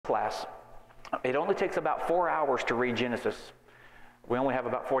class. It only takes about 4 hours to read Genesis. We only have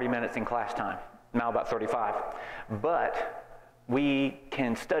about 40 minutes in class time, now about 35. But we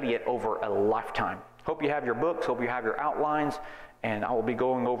can study it over a lifetime. Hope you have your books, hope you have your outlines, and I will be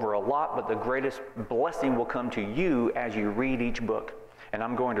going over a lot, but the greatest blessing will come to you as you read each book. And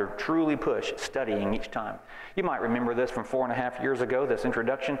I'm going to truly push studying each time. You might remember this from 4.5 years ago, this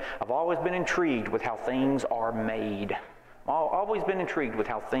introduction. I've always been intrigued with how things are made. I've always been intrigued with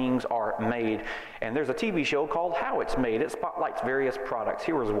how things are made. And there's a TV show called How It's Made. It spotlights various products.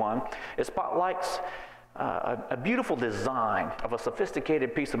 Here is one. It spotlights a beautiful design of a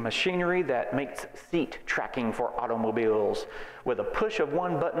sophisticated piece of machinery that makes seat tracking for automobiles. With a push of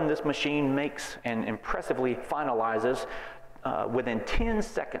one button, this machine makes and impressively finalizes within 10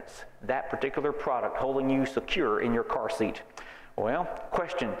 seconds that particular product, holding you secure in your car seat. Well,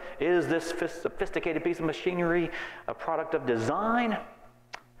 question, is this sophisticated piece of machinery a product of design?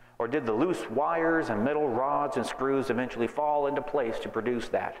 Or did the loose wires and metal rods and screws eventually fall into place to produce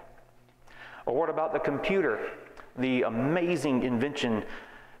that? Or what about the computer, the amazing invention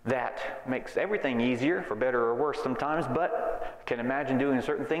that makes everything easier, for better or worse sometimes, but can imagine doing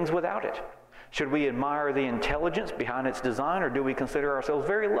certain things without it? Should we admire the intelligence behind its design, or do we consider ourselves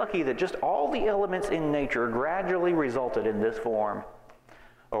very lucky that just all the elements in nature gradually resulted in this form?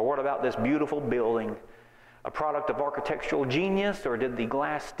 Or what about this beautiful building? A product of architectural genius, or did the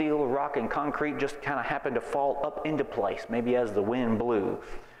glass, steel, rock, and concrete just kind of happen to fall up into place, maybe as the wind blew?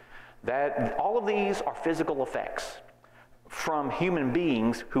 All of these are physical effects from human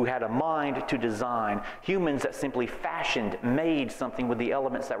beings who had a mind to design, humans that simply fashioned, made something with the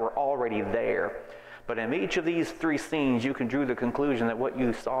elements that were already there. But in each of these three scenes, you can draw the conclusion that what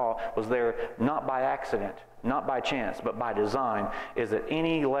you saw was there not by accident, not by chance, but by design. Is it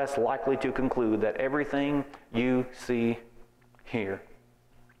any less likely to conclude that everything you see here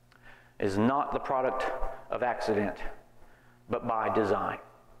is not the product of accident, but by design?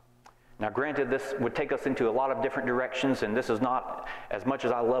 Now granted, this would take us into a lot of different directions, and this is not, as much as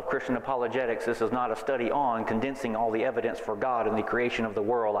I love Christian apologetics, this is not a study on condensing all the evidence for God and the creation of the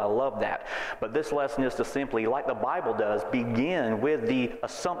world. I love that. But this lesson is to simply, like the Bible does, begin with the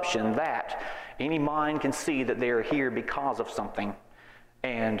assumption that any mind can see that they are here because of something,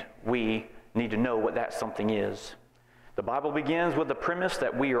 and we need to know what that something is. The Bible begins with the premise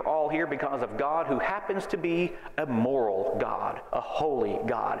that we are all here because of God, who happens to be a moral God, a holy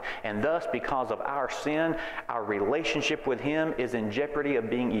God. And thus, because of our sin, our relationship with Him is in jeopardy of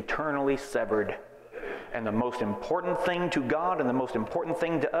being eternally severed. And the most important thing to God and the most important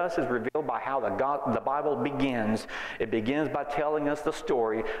thing to us is revealed by how the Bible begins. It begins by telling us the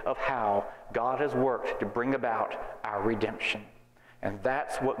story of how God has worked to bring about our redemption. And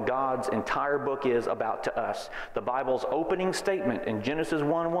that's what God's entire book is about to us. The Bible's opening statement in Genesis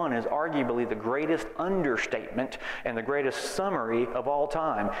 1:1 is arguably the greatest understatement and the greatest summary of all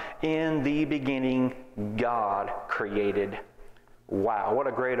time. In the beginning, God created. Wow, what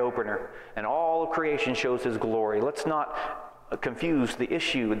a great opener. And all of creation shows His glory. Let's not confuse the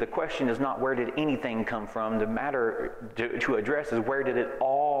issue. The question is not where did anything come from. The matter to address is where did it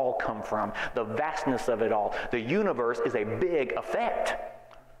all come from. The vastness of it all. The universe is a big effect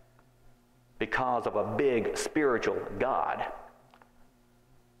because of a big spiritual God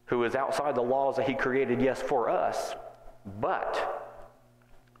who is outside the laws that He created, yes, for us, but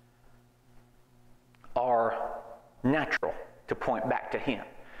are natural to point back to Him.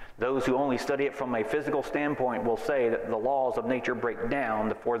 Those who only study it from a physical standpoint will say that the laws of nature break down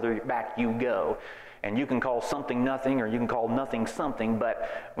the further back you go. And you can call something nothing, or you can call nothing something,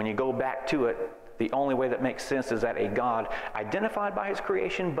 but when you go back to it, the only way that makes sense is that a God identified by His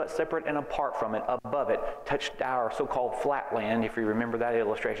creation, but separate and apart from it, above it, touched our so-called flatland, if you remember that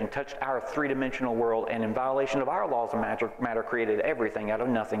illustration, touched our three-dimensional world, and in violation of our laws of matter created everything out of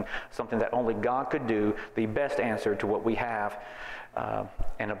nothing, something that only God could do, the best answer to what we have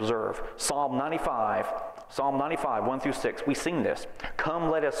and observe. Psalm 95, 1-6, we sing this. Come,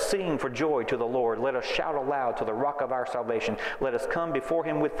 let us sing for joy to the Lord. Let us shout aloud to the rock of our salvation. Let us come before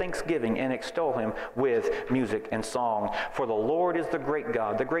Him with thanksgiving and extol Him with music and song. For the Lord is the great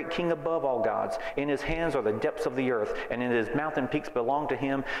God, the great King above all gods. In His hands are the depths of the earth, and in His mountain peaks belong to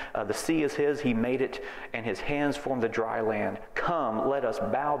Him. The sea is His, He made it, and His hands form the dry land. Come, let us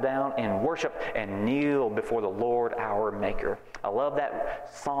bow down and worship and kneel before the Lord our Maker. I love that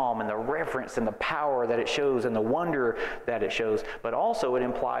psalm and the reverence and the power that it shows and the wonder that it shows, but also it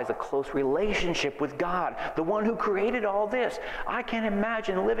implies a close relationship with God, the one who created all this. I can't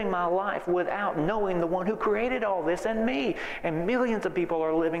imagine living my life without knowing the one who created all this and me. And millions of people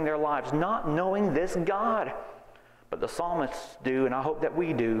are living their lives not knowing this God. but the psalmists do, and I hope that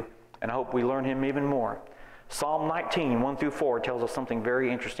we do, and I hope we learn him even more. Psalm 19, 1 through 4 tells us something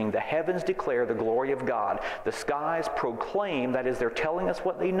very interesting. The heavens declare the glory of God. The skies proclaim, that is, they're telling us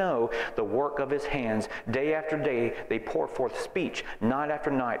what they know, the work of his hands. Day after day, they pour forth speech. Night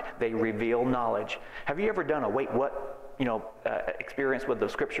after night, they reveal knowledge. Have you ever done a wait, what? Experience with the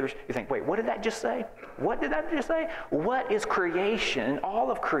scriptures? You think, wait, what did that just say? What did that just say? What is creation,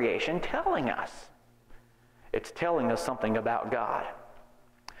 all of creation, telling us? It's telling us something about God.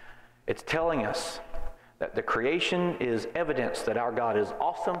 It's telling us that the creation is evidence that our God is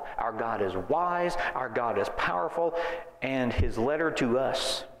awesome, our God is wise, our God is powerful, and his letter to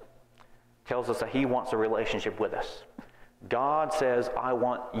us tells us that he wants a relationship with us. God says, I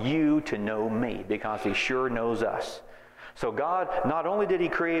want you to know me, because he sure knows us. So God, not only did he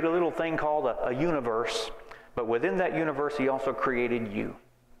create a little thing called a universe, but within that universe he also created you.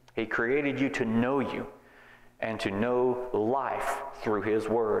 He created you to know you and to know life through his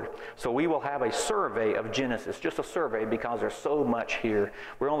word. So we will have a survey of Genesis, just a survey, because there's so much here.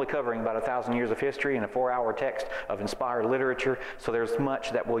 We're only covering about 1,000 years of history and a 4-hour text of inspired literature, so there's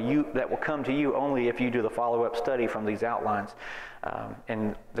much that will come to you only if you do the follow-up study from these outlines.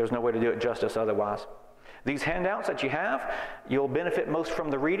 And there's no way to do it justice otherwise. These handouts that you have, you'll benefit most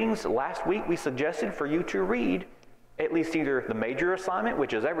from the readings. Last week we suggested for you to read at least either the major assignment,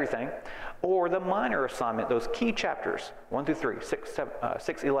 which is everything, or the minor assignment, those key chapters, 1 through 3,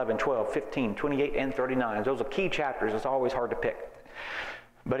 6, 11, 12, 15, 28, and 39. Those are key chapters. It's always hard to pick.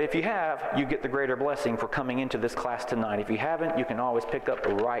 But if you have, you get the greater blessing for coming into this class tonight. If you haven't, you can always pick up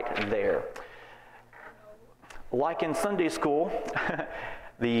right there. Like in Sunday school,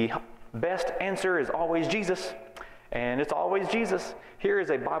 the best answer is always Jesus. And it's always Jesus. Here is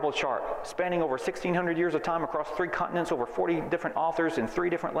a Bible chart spanning over 1,600 years of time across 3 continents, over 40 different authors in 3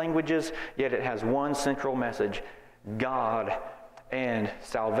 different languages, yet it has one central message: God and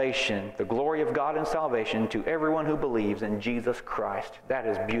salvation, the glory of God and salvation to everyone who believes in Jesus Christ. That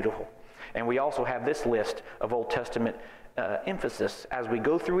is beautiful. And we also have this list of Old Testament emphasis. As we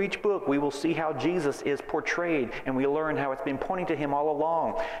go through each book, we will see how Jesus is portrayed, and we learn how it's been pointing to him all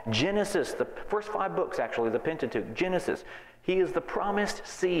along. Genesis, the first 5 books actually, the Pentateuch. Genesis, he is the promised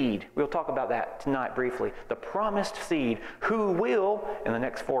seed. We'll talk about that tonight briefly. The promised seed who will, in the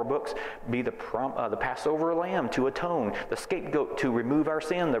next 4 books, be the Passover lamb to atone, the scapegoat to remove our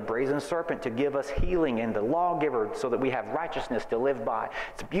sin, the brazen serpent to give us healing, and the lawgiver so that we have righteousness to live by.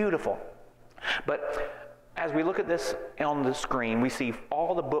 It's beautiful. But as we look at this on the screen, we see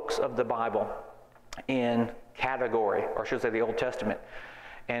all the books of the Bible in category, or I should say the Old Testament.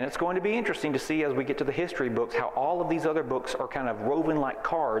 And it's going to be interesting to see as we get to the history books how all of these other books are kind of woven like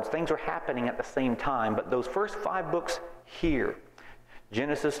cards. Things are happening at the same time, but those first 5 books here,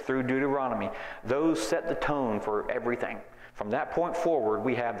 Genesis through Deuteronomy, those set the tone for everything. From that point forward,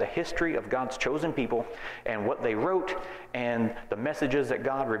 we have the history of God's chosen people and what they wrote and the messages that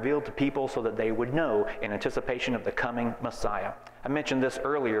God revealed to people so that they would know in anticipation of the coming Messiah. I mentioned this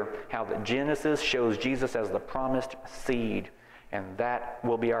earlier, how that Genesis shows Jesus as the promised seed. And that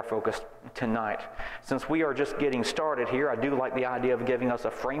will be our focus tonight. Since we are just getting started here, I do like the idea of giving us a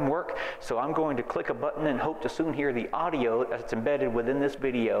framework. So I'm going to click a button and hope to soon hear the audio that's embedded within this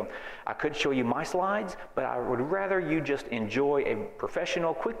video. I could show you my slides, but I would rather you just enjoy a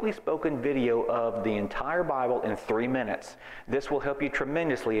professional, quickly spoken video of the entire Bible in 3 minutes. This will help you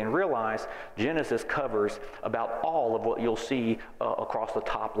tremendously and realize Genesis covers about all of what you'll see across the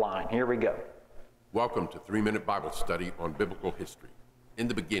top line. Here we go. Welcome to 3-Minute Bible Study on Biblical History. In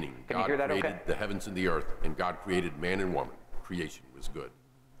the beginning, God created the heavens and the earth, and God created man and woman. Creation was good.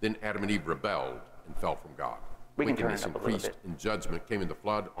 Then Adam and Eve rebelled and fell from God. Wickedness increased, and judgment came in the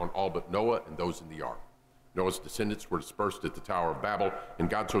flood on all but Noah and those in the ark. Noah's descendants were dispersed at the Tower of Babel, and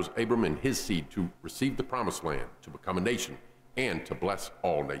God chose Abram and his seed to receive the promised land, to become a nation, and to bless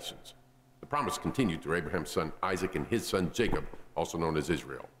all nations. The promise continued through Abraham's son Isaac and his son Jacob, also known as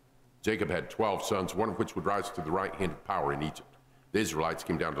Israel. Jacob had 12 sons, one of which would rise to the right hand of power in Egypt. The Israelites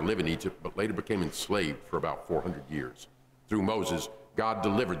came down to live in Egypt, but later became enslaved for about 400 years. Through Moses, God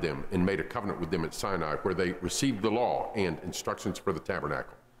delivered them and made a covenant with them at Sinai, where they received the law and instructions for the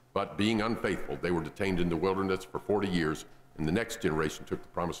tabernacle. But being unfaithful, they were detained in the wilderness for 40 years, and the next generation took the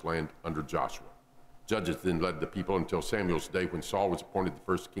promised land under Joshua. Judges then led the people until Samuel's day, when Saul was appointed the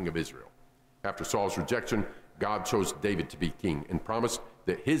first king of Israel. After Saul's rejection, God chose David to be king and promised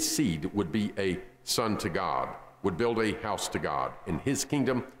that his seed would be a son to God, would build a house to God, and his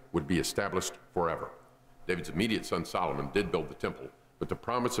kingdom would be established forever. David's immediate son Solomon did build the temple, but the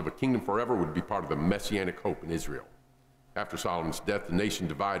promise of a kingdom forever would be part of the messianic hope in Israel. After Solomon's death, the nation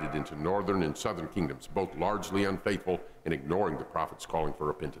divided into northern and southern kingdoms, both largely unfaithful and ignoring the prophets calling for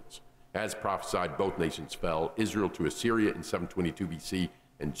repentance. As prophesied, both nations fell, Israel to Assyria in 722 BC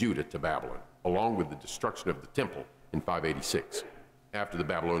and Judah to Babylon, along with the destruction of the temple in 586. After the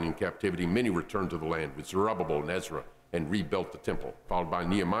Babylonian captivity, many returned to the land with Zerubbabel and Ezra and rebuilt the temple, followed by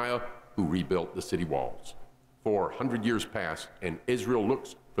Nehemiah, who rebuilt the city walls. 400 years passed, and Israel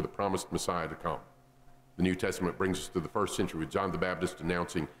looks for the promised Messiah to come. The New Testament brings us to the first century with John the Baptist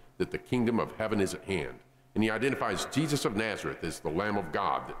announcing that the kingdom of heaven is at hand, and he identifies Jesus of Nazareth as the Lamb of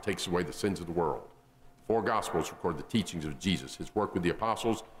God that takes away the sins of the world. The four Gospels record the teachings of Jesus, his work with the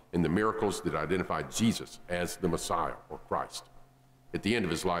apostles, and the miracles that identify Jesus as the Messiah, or Christ. At the end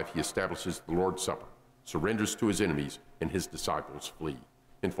of his life, he establishes the Lord's Supper, surrenders to his enemies, and his disciples flee.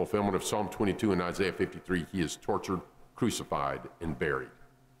 In fulfillment of Psalm 22 and Isaiah 53, he is tortured, crucified, and buried.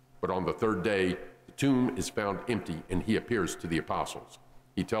 But on the third day, the tomb is found empty, and he appears to the apostles.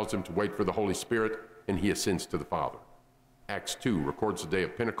 He tells them to wait for the Holy Spirit, and he ascends to the Father. Acts 2 records the day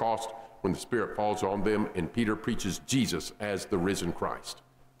of Pentecost, when the Spirit falls on them, and Peter preaches Jesus as the risen Christ.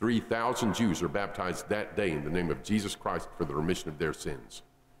 3,000 Jews are baptized that day in the name of Jesus Christ for the remission of their sins.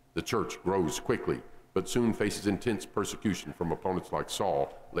 The church grows quickly, but soon faces intense persecution from opponents like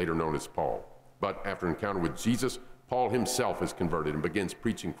Saul, later known as Paul. But after an encounter with Jesus, Paul himself is converted and begins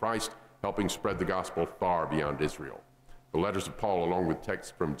preaching Christ, helping spread the gospel far beyond Israel. The letters of Paul, along with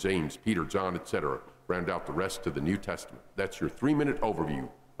texts from James, Peter, John, etc., round out the rest of the New Testament. That's your 3-minute overview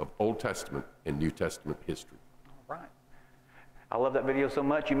of Old Testament and New Testament history. All right. I love that video so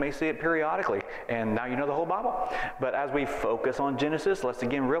much, you may see it periodically, and now you know the whole Bible. But as we focus on Genesis, let's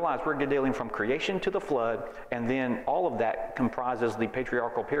again realize we're dealing from creation to the flood, and then all of that comprises the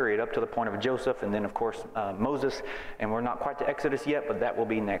patriarchal period up to the point of Joseph, and then of course Moses, and we're not quite to Exodus yet, but that will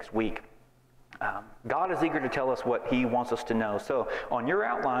be next week. God is eager to tell us what he wants us to know. So on your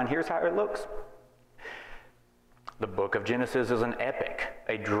outline, here's how it looks. The book of Genesis is an epic,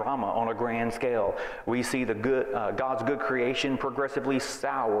 a drama on a grand scale. We see the God's good creation progressively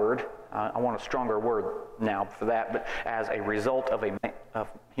soured. I want a stronger word now for that, but as a result of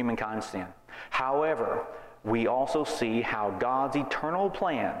humankind's sin. However, we also see how God's eternal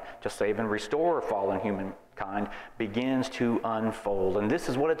plan to save and restore fallen humankind begins to unfold. And this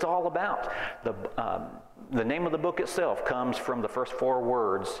is what it's all about. The name of the book itself comes from the first 4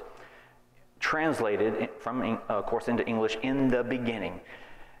 words translated from, of course, into English, in the beginning.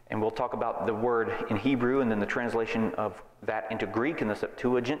 And we'll talk about the word in Hebrew and then the translation of that into Greek in the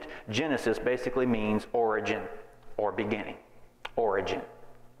Septuagint. Genesis basically means origin or beginning. Origin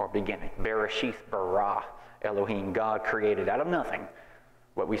or beginning. Bereshith bara, Elohim, God created out of nothing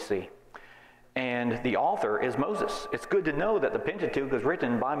what we see. And the author is Moses. It's good to know that the Pentateuch is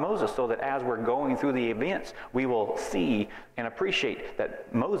written by Moses so that as we're going through the events, we will see and appreciate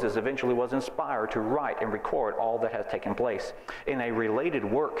that Moses eventually was inspired to write and record all that has taken place. In a related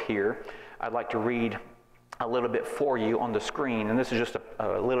work here, I'd like to read a little bit for you on the screen, and this is just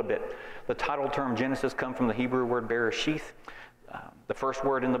a little bit. The title term Genesis comes from the Hebrew word Bereshith, the first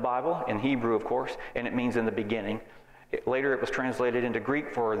word in the Bible, in Hebrew of course, and it means in the beginning. Later it was translated into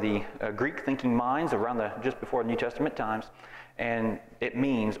Greek for the Greek-thinking minds around just before New Testament times, and it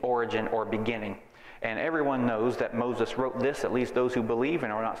means origin or beginning. And everyone knows that Moses wrote this, at least those who believe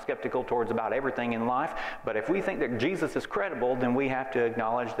and are not skeptical towards about everything in life. But if we think that Jesus is credible, then we have to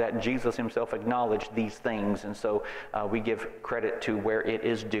acknowledge that Jesus himself acknowledged these things, and so we give credit to where it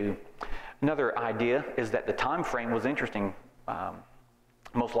is due. Another idea is that the time frame was interesting.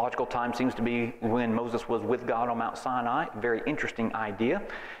 Most logical time seems to be when Moses was with God on Mount Sinai. Very interesting idea.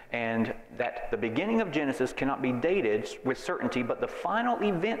 And that the beginning of Genesis cannot be dated with certainty, but the final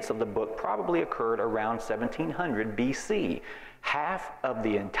events of the book probably occurred around 1700 BC, half of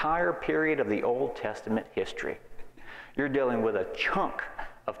the entire period of the Old Testament history. You're dealing with a chunk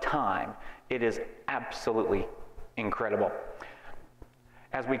of time. It is absolutely incredible.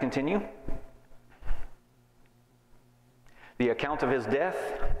 As we continue, the account of his death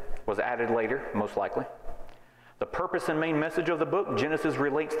was added later, most likely. The purpose and main message of the book, Genesis,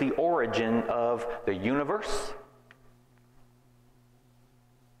 relates the origin of the universe.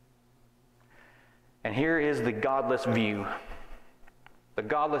 And here is the godless view. The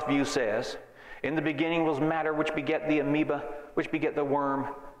godless view says, in the beginning was matter which beget the amoeba, which beget the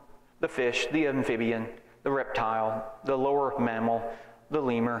worm, the fish, the amphibian, the reptile, the lower mammal, the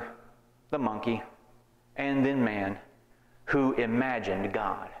lemur, the monkey, and then man, who imagined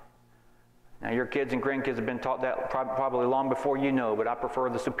God. Now your kids and grandkids have been taught that probably long before you know, but I prefer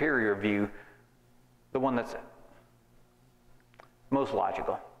the superior view, the one that's most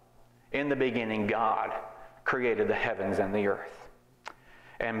logical. In the beginning, God created the heavens and the earth.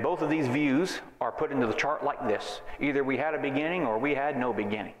 And both of these views are put into the chart like this. Either we had a beginning or we had no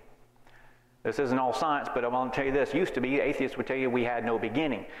beginning. This isn't all science, but I want to tell you this. Used to be, atheists would tell you we had no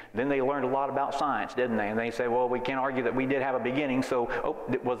beginning. Then they learned a lot about science, didn't they? And they say, well, we can't argue that we did have a beginning, so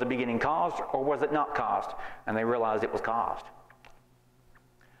was the beginning caused or was it not caused? And they realized it was caused.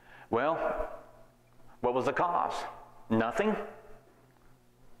 Well, what was the cause? Nothing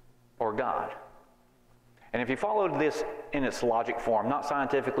or God? And if you followed this in its logic form, not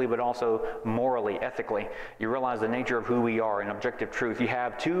scientifically, but also morally, ethically, you realize the nature of who we are in objective truth. You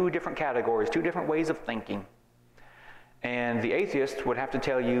have two different categories, two different ways of thinking. And the atheist would have to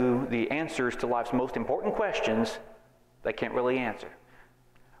tell you the answers to life's most important questions they can't really answer.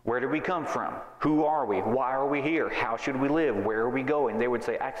 Where did we come from? Who are we? Why are we here? How should we live? Where are we going? They would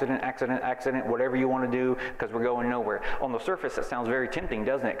say accident, accident, accident, whatever you want to do, because we're going nowhere. On the surface, that sounds very tempting,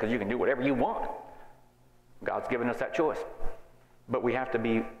 doesn't it? Because you can do whatever you want. God's given us that choice. But we have to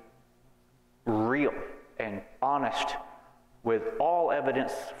be real and honest with all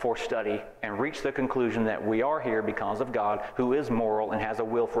evidence for study and reach the conclusion that we are here because of God, who is moral and has a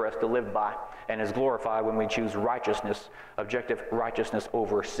will for us to live by, and is glorified when we choose righteousness, objective righteousness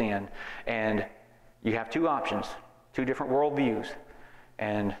over sin. And you have two options, two different worldviews,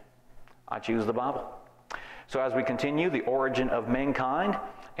 and I choose the Bible. So as we continue, the origin of mankind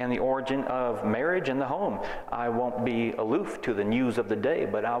and the origin of marriage and the home. I won't be aloof to the news of the day,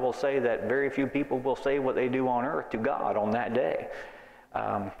 but I will say that very few people will say what they do on earth to God on that day.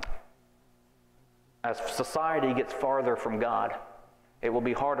 As society gets farther from God, it will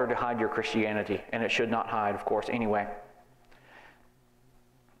be harder to hide your Christianity, and it should not hide, of course, anyway.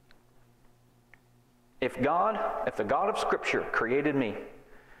 If the God of Scripture created me,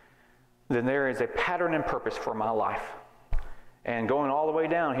 then there is a pattern and purpose for my life. And going all the way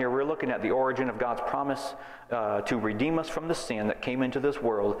down here, we're looking at the origin of God's promise to redeem us from the sin that came into this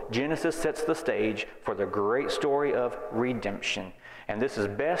world. Genesis sets the stage for the great story of redemption. And this is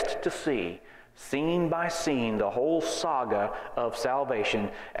best to see, scene by scene, the whole saga of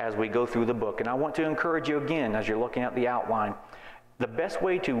salvation as we go through the book. And I want to encourage you again, as you're looking at the outline, the best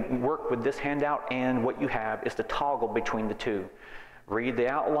way to work with this handout and what you have is to toggle between the two. Read the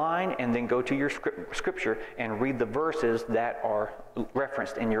outline and then go to your scripture and read the verses that are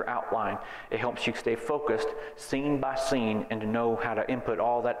referenced in your outline. It helps you stay focused, scene by scene, and to know how to input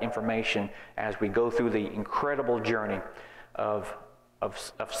all that information as we go through the incredible journey of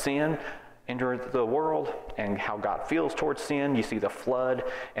sin into the world and how God feels towards sin. You see the flood,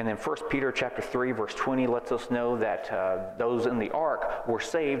 and then 1 Peter chapter 3 verse 20 lets us know that those in the ark were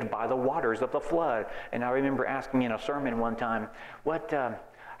saved by the waters of the flood. And I remember asking in a sermon one time,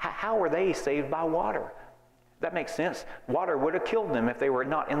 how were they saved by water? That makes sense. Water would have killed them if they were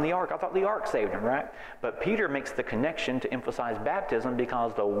not in the ark. I thought the ark saved them, right? But Peter makes the connection to emphasize baptism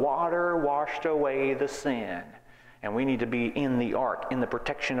because the water washed away the sin. And we need to be in the ark, in the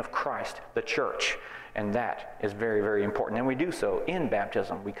protection of Christ, the church. And that is very, very important. And we do so in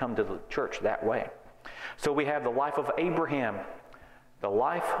baptism. We come to the church that way. So we have the life of Abraham. The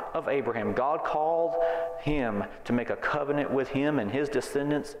life of Abraham. God called him to make a covenant with him and his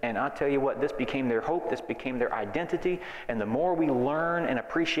descendants. And I tell you what, this became their hope. This became their identity. And the more we learn and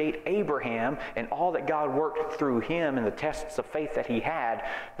appreciate Abraham and all that God worked through him and the tests of faith that he had,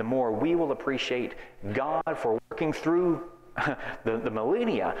 the more we will appreciate God for working through the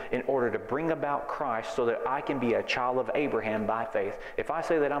millennia in order to bring about Christ so that I can be a child of Abraham by faith. If I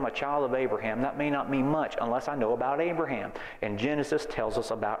say that I'm a child of Abraham, that may not mean much unless I know about Abraham. And Genesis tells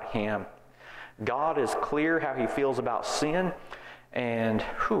us about him. God is clear how he feels about sin. And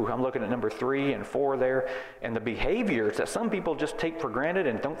I'm looking at number 3 and 4 there. And the behaviors that some people just take for granted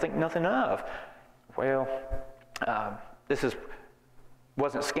and don't think nothing of. Well, this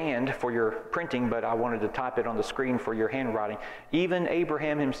wasn't scanned for your printing, but I wanted to type it on the screen for your handwriting. Even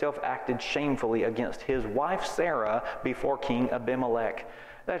Abraham himself acted shamefully against his wife Sarah before King Abimelech.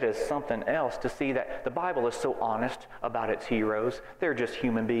 That is something else to see that the Bible is so honest about its heroes. They're just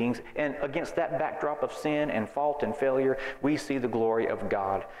human beings. And against that backdrop of sin and fault and failure, we see the glory of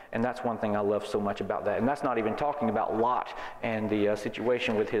God. And that's one thing I love so much about that. And that's not even talking about Lot and the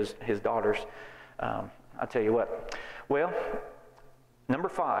situation with his daughters. I'll tell you what. Well, number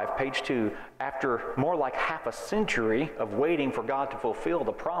 5, page 2, after more like half a century of waiting for God to fulfill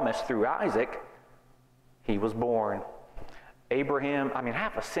the promise through Isaac, he was born.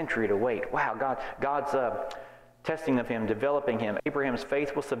 Half a century to wait. Wow, God's testing of him, developing him. Abraham's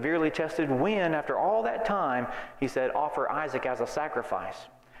faith was severely tested when, after all that time, he said, offer Isaac as a sacrifice.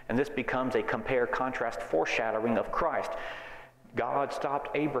 And this becomes a compare-contrast foreshadowing of Christ. God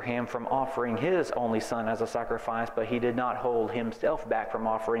stopped Abraham from offering his only son as a sacrifice, but he did not hold himself back from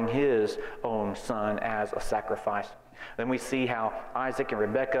offering his own son as a sacrifice. Then we see how Isaac and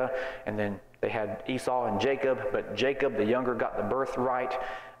Rebekah, and then they had Esau and Jacob, but Jacob, the younger, got the birthright.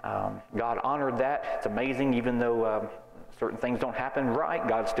 God honored that. It's amazing, even though certain things don't happen right,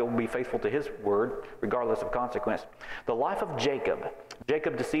 God still will be faithful to his word, regardless of consequence. The life of Jacob.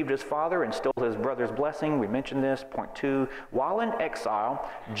 Jacob deceived his father and stole his brother's blessing. We mentioned this, point 2. While in exile,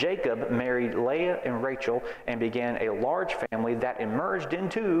 Jacob married Leah and Rachel and began a large family that emerged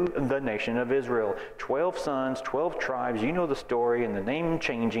into the nation of Israel. 12 sons, 12 tribes. You know the story and the name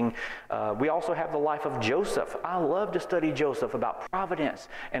changing. We also have the life of Joseph. I love to study Joseph, about providence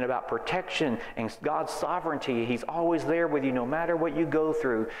and about protection and God's sovereignty. He's always there with you no matter what you go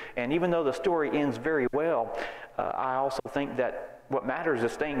through. And even though the story ends very well, I also think that what matters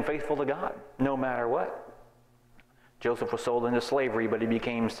is staying faithful to God, no matter what. Joseph was sold into slavery, but he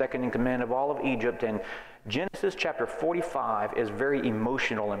became second in command of all of Egypt. And Genesis chapter 45 is very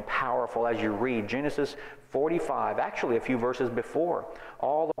emotional and powerful as you read. Genesis 45, actually a few verses before,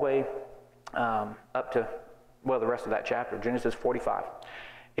 all the way up to, well, the rest of that chapter, Genesis 45.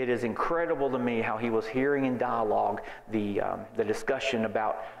 It is incredible to me how he was hearing in dialogue the discussion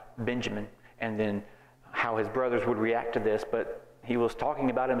about Benjamin, and then how his brothers would react to this, but he was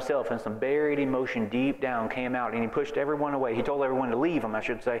talking about himself, and some buried emotion deep down came out, and he pushed everyone away. He told everyone to leave him, I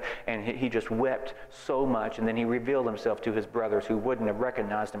should say, and he just wept so much, and then he revealed himself to his brothers who wouldn't have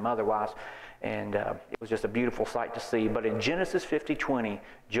recognized him otherwise, and it was just a beautiful sight to see. But in Genesis 50:20,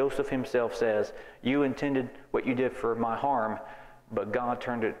 Joseph himself says, "You intended what you did for my harm, but God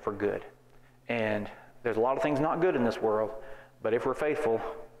turned it for good." And there's a lot of things not good in this world, but if we're faithful,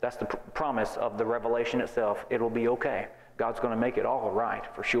 that's the promise of the revelation itself. It'll be okay. God's going to make it all right,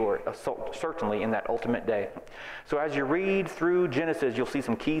 for sure, certainly in that ultimate day. So as you read through Genesis, you'll see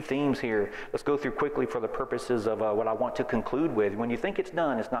some key themes here. Let's go through quickly for the purposes of what I want to conclude with. When you think it's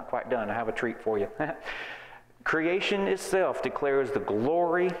done, it's not quite done. I have a treat for you. Creation itself declares the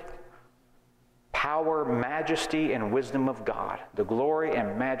glory, power, majesty, and wisdom of God. The glory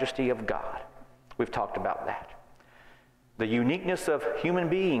and majesty of God. We've talked about that. The uniqueness of human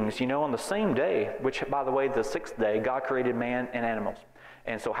beings, you know, on the same day, which, by the way, the 6th day, God created man and animals.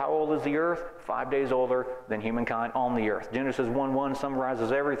 And so how old is the earth? 5 days older than humankind on the earth. Genesis 1:1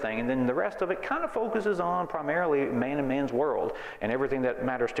 summarizes everything, and then the rest of it kind of focuses on primarily man and man's world and everything that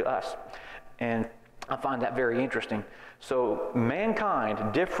matters to us. And I find that very interesting. So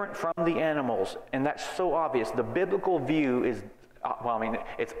mankind, different from the animals, and that's so obvious. The biblical view is, well, I mean,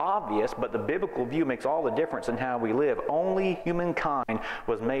 it's obvious, but the biblical view makes all the difference in how we live. Only humankind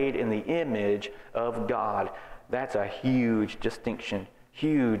was made in the image of God. That's a huge distinction.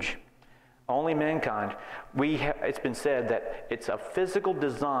 Huge. Only mankind. It's been said that it's a physical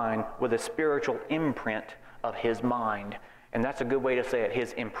design with a spiritual imprint of his mind. And that's a good way to say it,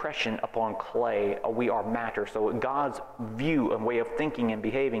 his impression upon clay. We are matter. So God's view and way of thinking and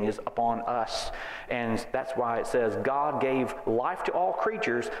behaving is upon us. And that's why it says God gave life to all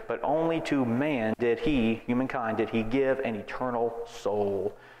creatures, but only to man did he, humankind, did he give an eternal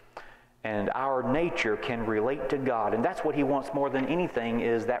soul. And our nature can relate to God. And that's what he wants more than anything,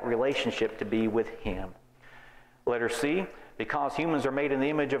 is that relationship to be with him. Letter C, because humans are made in the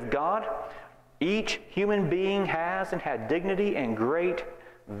image of God, each human being has and had dignity and great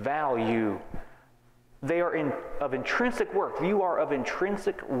value. They are of intrinsic worth. You are of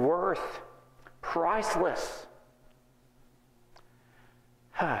intrinsic worth. Priceless.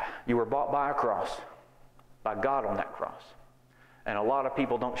 You were bought by a cross. By God on that cross. And a lot of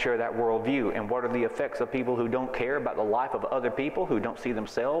people don't share that worldview. And what are the effects of people who don't care about the life of other people, who don't see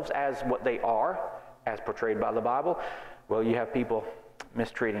themselves as what they are, as portrayed by the Bible? Well, you have people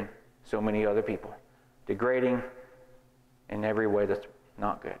mistreating so many other people, degrading in every way that's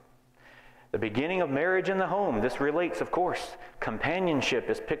not good. The beginning of marriage in the home. This relates, of course. Companionship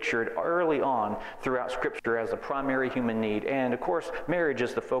is pictured early on throughout Scripture as a primary human need. And, of course, marriage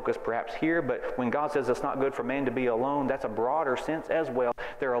is the focus perhaps here, but when God says it's not good for man to be alone, that's a broader sense as well.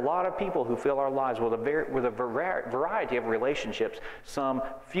 There are a lot of people who fill our lives with a variety of relationships, some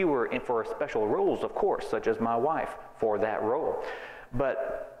fewer and for special roles, of course, such as my wife for that role.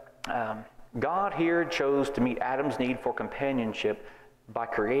 But God here chose to meet Adam's need for companionship by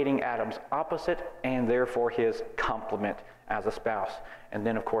creating Adam's opposite and therefore his complement as a spouse. And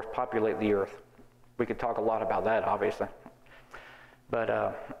then, of course, populate the earth. We could talk a lot about that, obviously.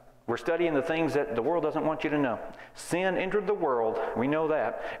 But we're studying the things that the world doesn't want you to know. Sin entered the world, we know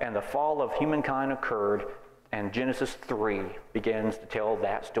that, and the fall of humankind occurred, and Genesis 3 begins to tell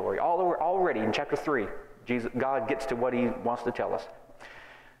that story. Already in chapter 3, God gets to what he wants to tell us.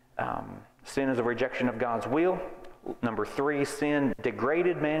 Sin is a rejection of God's will. Number 3, sin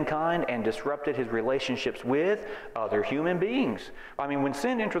degraded mankind and disrupted his relationships with other human beings. I mean, when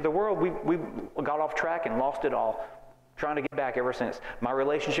sin entered the world, we got off track and lost it all, trying to get back ever since. My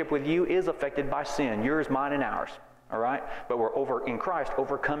relationship with you is affected by sin, yours, mine, and ours. All right? But we're in Christ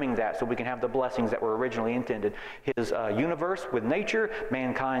overcoming that so we can have the blessings that were originally intended. His universe with nature,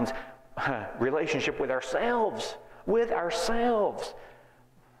 mankind's relationship with ourselves. With ourselves.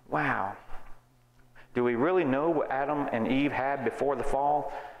 Wow. Do we really know what Adam and Eve had before the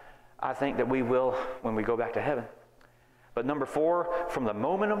fall? I think that we will when we go back to heaven. But number 4, from the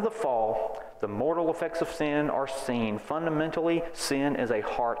moment of the fall, the mortal effects of sin are seen. Fundamentally, sin is a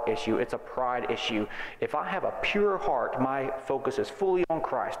heart issue. It's a pride issue. If I have a pure heart, my focus is fully on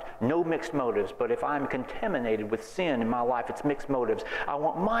Christ. No mixed motives. But if I'm contaminated with sin in my life, it's mixed motives. I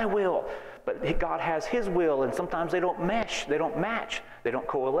want my will. But God has his will, and sometimes they don't mesh. They don't match. They don't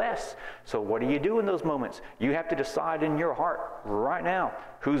coalesce. So what do you do in those moments? You have to decide in your heart right now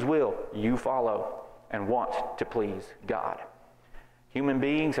whose will you follow and want to please God. Human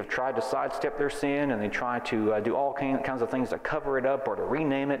beings have tried to sidestep their sin, and they try to do all kinds of things to cover it up or to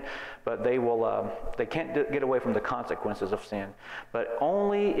rename it, but they can't get away from the consequences of sin. But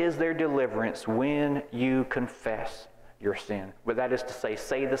only is there deliverance when you confess your sin. But that is to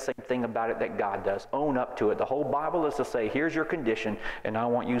say the same thing about it that God does. Own up to it. The whole Bible is to say, here's your condition, and I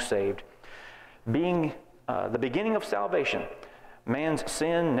want you saved. Being the beginning of salvation, man's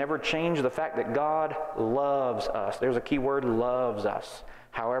sin never changed the fact that God loves us. There's a key word, loves us.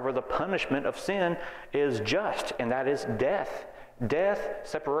 However, the punishment of sin is just, and that is death. Death,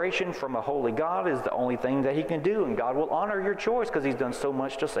 separation from a holy God, is the only thing that he can do, and God will honor your choice because he's done so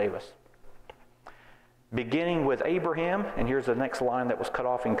much to save us. Beginning with Abraham, and here's the next line that was cut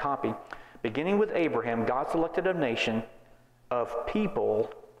off in copy. Beginning with Abraham, God selected a nation of people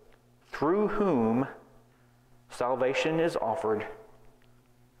through whom salvation is offered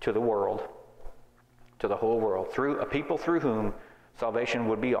to the world, to the whole world, through a people through whom salvation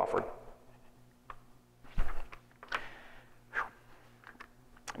would be offered.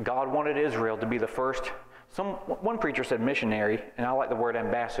 God wanted Israel to be the first. One preacher said missionary, and I like the word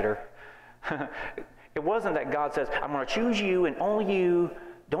ambassador. It wasn't that God says, I'm going to choose you and only you,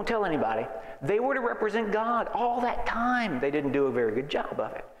 don't tell anybody. They were to represent God all that time. They didn't do a very good job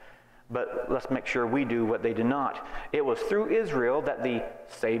of it. But let's make sure we do what they did not. It was through Israel that the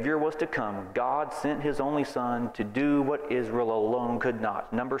Savior was to come. God sent his only Son to do what Israel alone could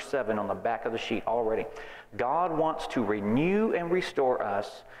not. Number 7 on the back of the sheet already. God wants to renew and restore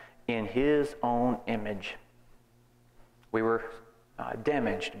us in his own image. We were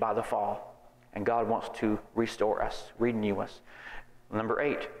damaged by the fall, and God wants to restore us, renew us. Number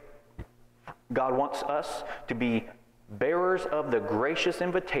 8, God wants us to be bearers of the gracious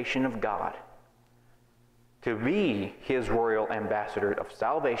invitation of God to be his royal ambassador of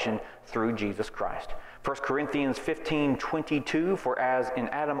salvation through Jesus Christ. 1 Corinthians 15:22, for as in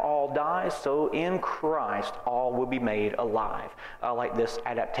Adam all die, so in Christ all will be made alive. I like this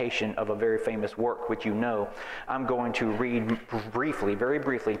adaptation of a very famous work, which you know. I'm going to read briefly, very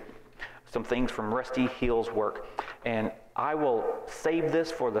briefly, some things from Rusty Hill's work. And I will save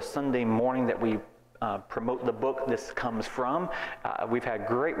this for the Sunday morning that we promote the book this comes from. We've had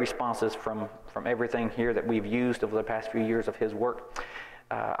great responses from everything here that we've used over the past few years of his work.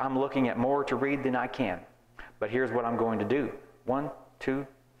 I'm looking at more to read than I can, but here's what I'm going to do. 1, 2,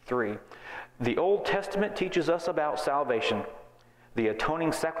 3. The Old Testament teaches us about salvation. The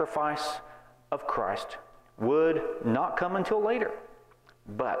atoning sacrifice of Christ would not come until later,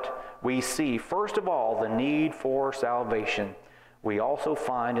 but we see first of all the need for salvation. We also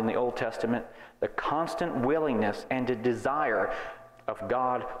find in the Old Testament the constant willingness and the desire of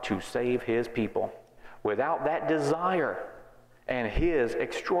God to save his people. Without that desire and his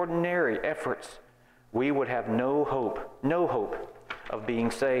extraordinary efforts, we would have no hope of being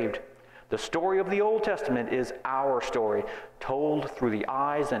saved. The story of the Old Testament is our story, told through the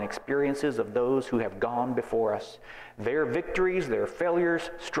eyes and experiences of those who have gone before us. Their victories, their failures,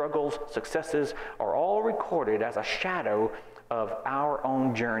 struggles, successes are all recorded as a shadow of our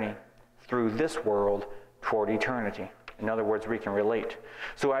own journey through this world toward eternity. In other words, we can relate.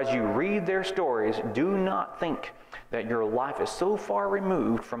 So as you read their stories, do not think that your life is so far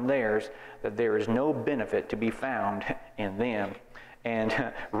removed from theirs that there is no benefit to be found in them.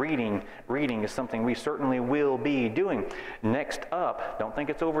 And reading is something we certainly will be doing. Next up, don't think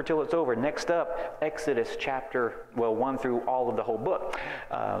it's over till it's over. Next up, Exodus chapter, 1 through all of the whole book.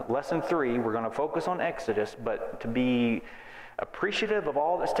 Lesson 3, we're going to focus on Exodus, but to be Appreciative of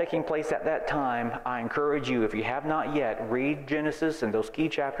all that's taking place at that time, I encourage you, if you have not yet, read Genesis and those key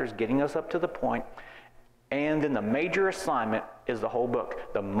chapters getting us up to the point. And then the major assignment is the whole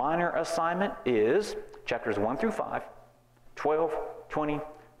book. The minor assignment is chapters 1 through 5, 12, 20,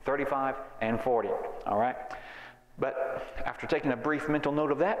 35, and 40. All right? But after taking a brief mental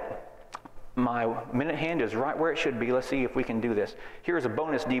note of that, my minute hand is right where it should be. Let's see if we can do this. Here's a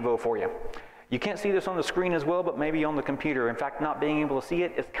bonus Devo for you. You can't see this on the screen as well, but maybe on the computer. In fact, not being able to see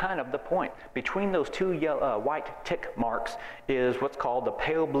it is kind of the point. Between those two white tick marks is what's called the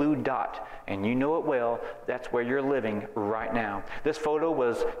pale blue dot. And you know it well, that's where you're living right now. This photo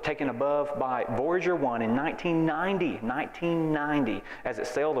was taken above by Voyager 1 in 1990, as it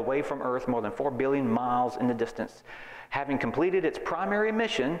sailed away from Earth more than 4 billion miles in the distance. Having completed its primary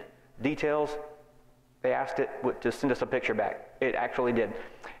mission, details, they asked it to send us a picture back. It actually did.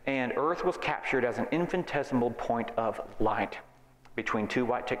 And Earth was captured as an infinitesimal point of light between two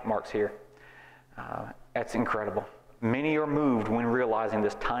white tick marks here. That's incredible. Many are moved when realizing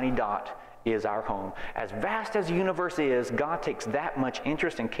this tiny dot is our home. As vast as the universe is, God takes that much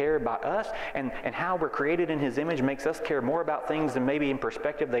interest and care about us, and how we're created in His image makes us care more about things than maybe in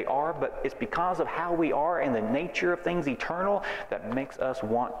perspective they are, but it's because of how we are and the nature of things eternal that makes us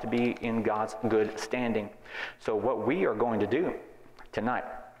want to be in God's good standing. So what we are going to do tonight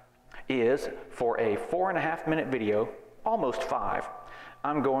is, for a 4.5 minute video, almost 5,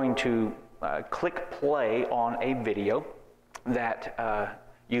 I'm going to click play on a video that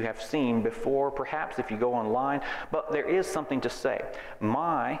you have seen before, perhaps, if you go online, but there is something to say.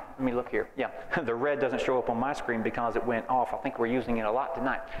 Let me look here. Yeah, the red doesn't show up on my screen because it went off. I think we're using it a lot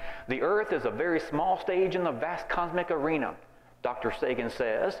tonight. The Earth is a very small stage in the vast cosmic arena. Dr. Sagan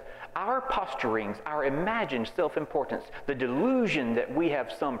says, our posturings, our imagined self-importance, the delusion that we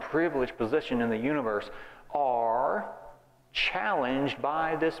have some privileged position in the universe are challenged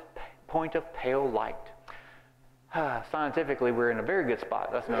by this point of pale light. Scientifically, we're in a very good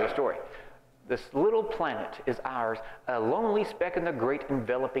spot. That's another story. This little planet is ours, a lonely speck in the great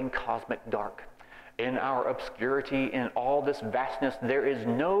enveloping cosmic dark. In our obscurity, in all this vastness, there is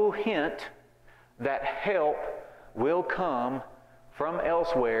no hint that help will come from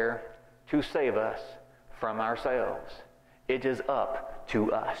elsewhere to save us from ourselves. It is up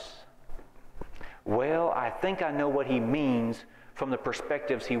to us. Well, I think I know what he means from the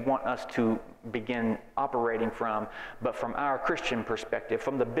perspectives he wants us to begin operating from, but from our Christian perspective,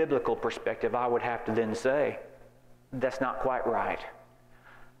 from the biblical perspective, I would have to then say, that's not quite right.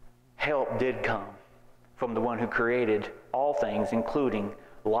 Help did come from the one who created all things, including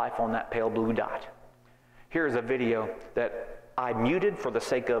life on that pale blue dot. Here's a video that I muted for the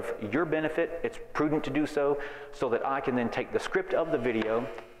sake of your benefit. It's prudent to do so that I can then take the script of the video,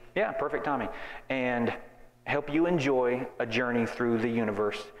 yeah, perfect timing, and help you enjoy a journey through the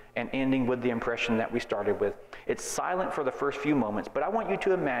universe, and ending with the impression that we started with. It's silent for the first few moments, but I want you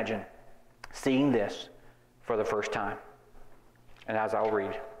to imagine seeing this for the first time. And as I'll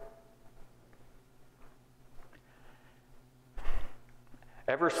read.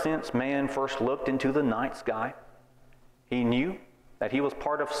 Ever since man first looked into the night sky, he knew that he was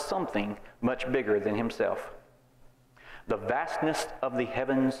part of something much bigger than himself. The vastness of the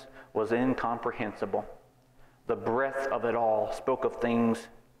heavens was incomprehensible. The breadth of it all spoke of things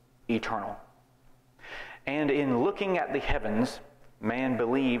eternal. And in looking at the heavens, man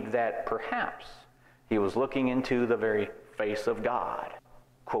believed that perhaps he was looking into the very face of God,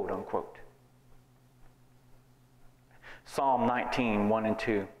 quote unquote. Psalm 19, 1 and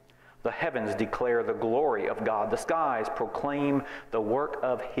 2. The heavens declare the glory of God. The skies proclaim the work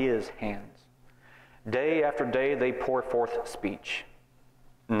of his hands. Day after day they pour forth speech.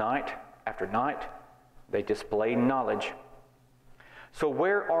 Night after night they display knowledge. So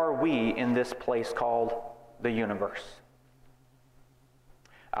where are we in this place called the universe?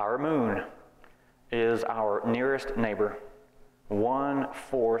 Our moon is our nearest neighbor,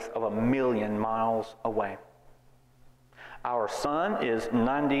 1/4 of a million miles away. Our sun is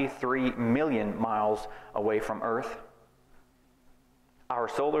 93 million miles away from Earth. Our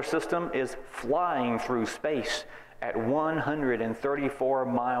solar system is flying through space at 134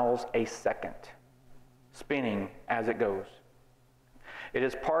 miles a second, spinning as it goes. It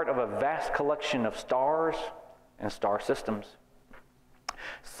is part of a vast collection of stars and star systems.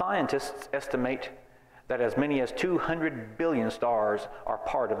 Scientists estimate that as many as 200 billion stars are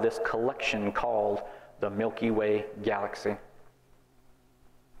part of this collection called the Milky Way galaxy.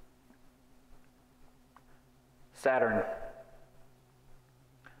 Saturn,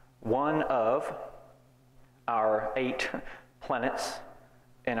 one of our 8 planets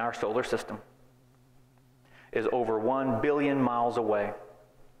in our solar system. is over 1 billion miles away,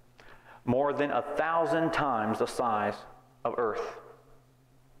 more than 1,000 times the size of Earth.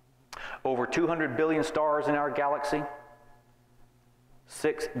 Over 200 billion stars in our galaxy.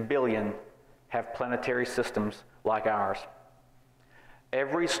 6 billion have planetary systems like ours.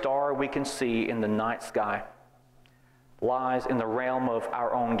 Every star we can see in the night sky lies in the realm of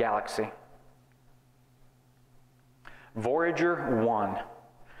our own galaxy. Voyager 1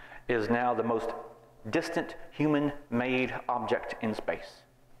 is now the most distant human-made object in space.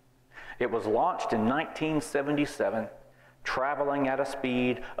 It was launched in 1977, traveling at a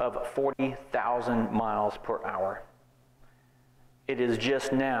speed of 40,000 miles per hour. It is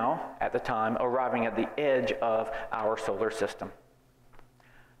just now, at the time, arriving at the edge of our solar system.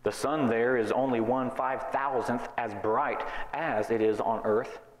 The sun there is only 1/5,000th as bright as it is on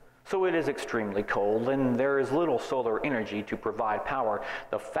Earth, so it is extremely cold, and there is little solar energy to provide power.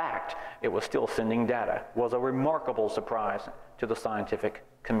 The fact it was still sending data was a remarkable surprise to the scientific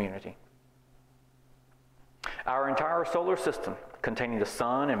community. Our entire solar system, containing the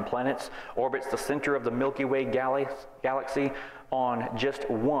sun and planets, orbits the center of the Milky Way galaxy on just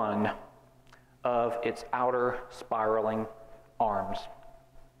one of its outer spiraling arms.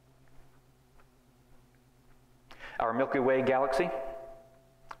 Our Milky Way galaxy,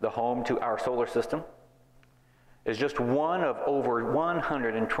 the home to our solar system, is just one of over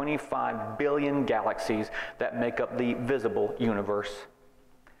 125 billion galaxies that make up the visible universe.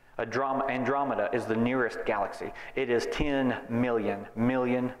 Andromeda is the nearest galaxy. It is 10 million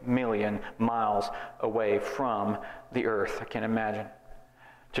miles away from the Earth. I can't imagine.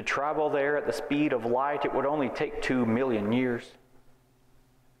 To travel there at the speed of light, it would only take 2 million years.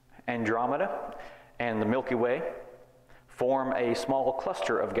 Andromeda and the Milky Way form a small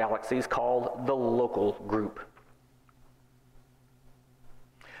cluster of galaxies called the local group.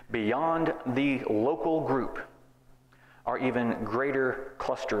 Beyond the local group are even greater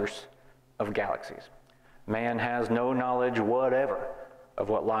clusters of galaxies. Man has no knowledge whatever of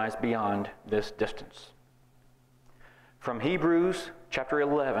what lies beyond this distance. From Hebrews chapter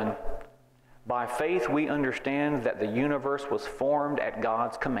 11, by faith we understand that the universe was formed at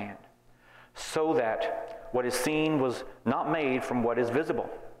God's command, so that what is seen was not made from what is visible.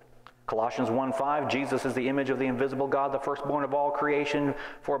 Colossians 1:5, Jesus is the image of the invisible God, the firstborn of all creation,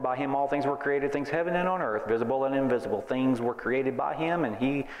 for by him all things were created, things heaven and on earth, visible and invisible. Things were created by him, and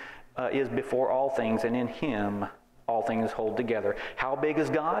he is before all things, and in him all things hold together. How big is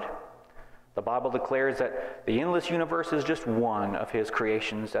God? The Bible declares that the endless universe is just one of his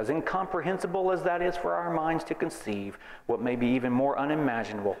creations. As incomprehensible as that is for our minds to conceive, what may be even more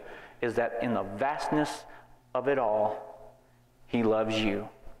unimaginable is that in the vastness of it all, he loves you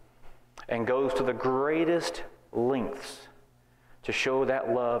and goes to the greatest lengths to show that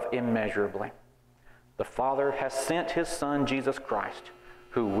love immeasurably. The Father has sent his Son, Jesus Christ,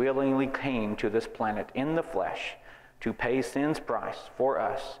 who willingly came to this planet in the flesh to pay sin's price for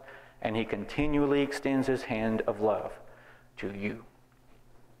us, and he continually extends his hand of love to you.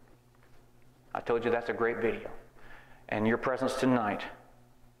 I told you that's a great video, and your presence tonight,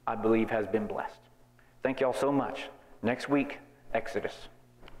 I believe, has been blessed. Thank you all so much. Next week, Exodus.